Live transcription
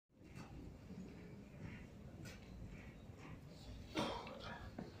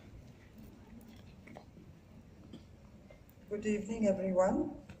Good evening,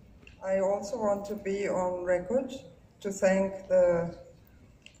 everyone. I also want to be on record to thank the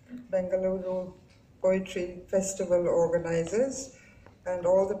Bengaluru Poetry Festival organizers and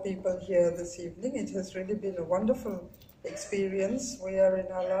all the people here this evening. It has really been a wonderful experience. We are in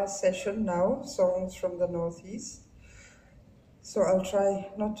our last session now, Songs from the Northeast. So I'll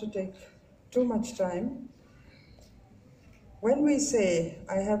try not to take too much time. When we say,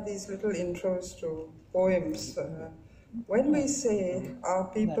 I have these little intros to poems, when we say our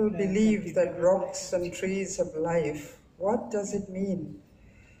people believe that rocks and trees have life, what does it mean?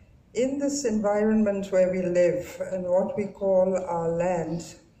 In this environment where we live and what we call our land,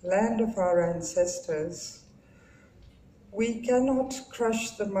 land of our ancestors, we cannot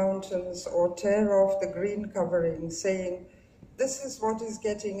crush the mountains or tear off the green covering saying, this is what is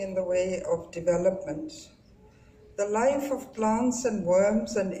getting in the way of development. The life of plants and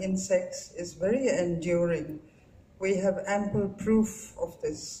worms and insects is very enduring. We have ample proof of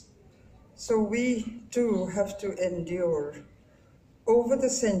this. So we too have to endure. Over the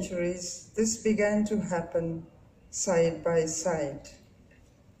centuries, this began to happen side by side.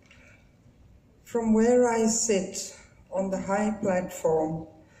 From where I sit on the high platform,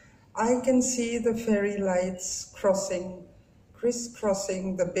 I can see the ferry lights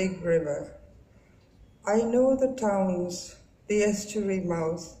crisscrossing the big river. I know the towns, the estuary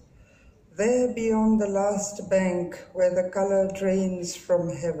mouth, there beyond the last bank where the color drains from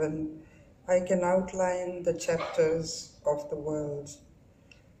heaven, I can outline the chapters of the world.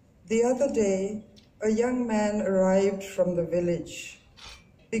 The other day, a young man arrived from the village.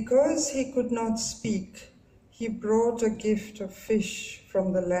 Because he could not speak, he brought a gift of fish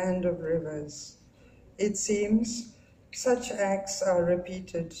from the land of rivers. It seems such acts are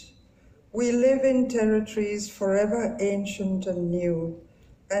repeated. We live in territories forever ancient and new,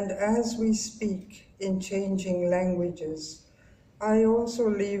 and as we speak in changing languages, I also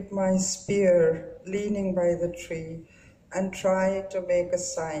leave my spear leaning by the tree and try to make a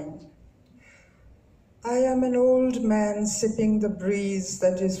sign. I am an old man sipping the breeze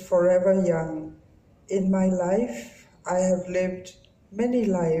that is forever young. In my life, I have lived many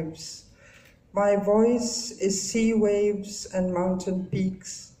lives. My voice is sea waves and mountain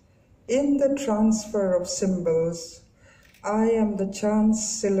peaks. In the transfer of symbols, I am the chance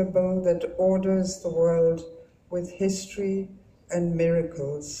syllable that orders the world with history and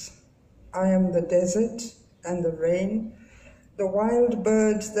miracles. I am the desert and the rain, the wild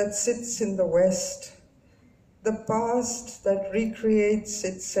bird that sits in the west, the past that recreates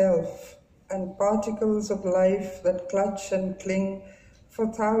itself, and particles of life that clutch and cling for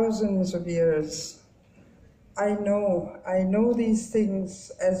thousands of years. I know these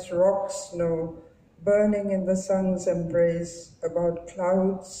things as rocks know, burning in the sun's embrace, about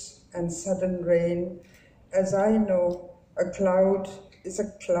clouds and sudden rain, as I know a cloud is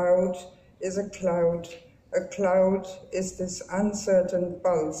a cloud is a cloud. A cloud is this uncertain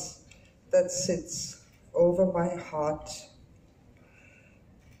pulse that sits over my heart.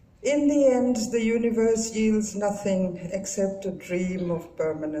 In the end, the universe yields nothing except a dream of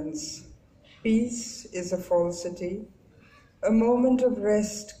permanence. Peace is a falsity. A moment of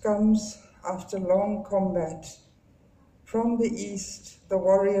rest comes after long combat. From the east, the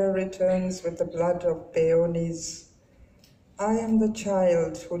warrior returns with the blood of peonies. I am the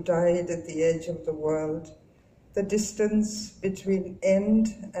child who died at the edge of the world, the distance between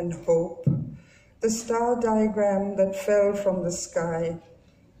end and hope, the star diagram that fell from the sky,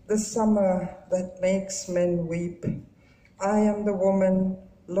 the summer that makes men weep. I am the woman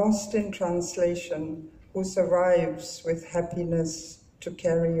lost in translation who survives with happiness to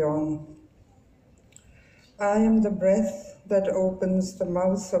carry on. I am the breath that opens the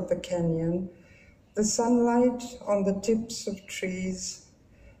mouth of the canyon, the sunlight on the tips of trees.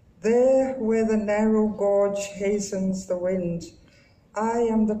 There where the narrow gorge hastens the wind, I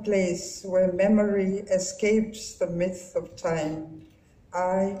am the place where memory escapes the myth of time.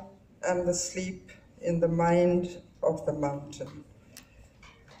 I am the sleep in the mind of the mountain.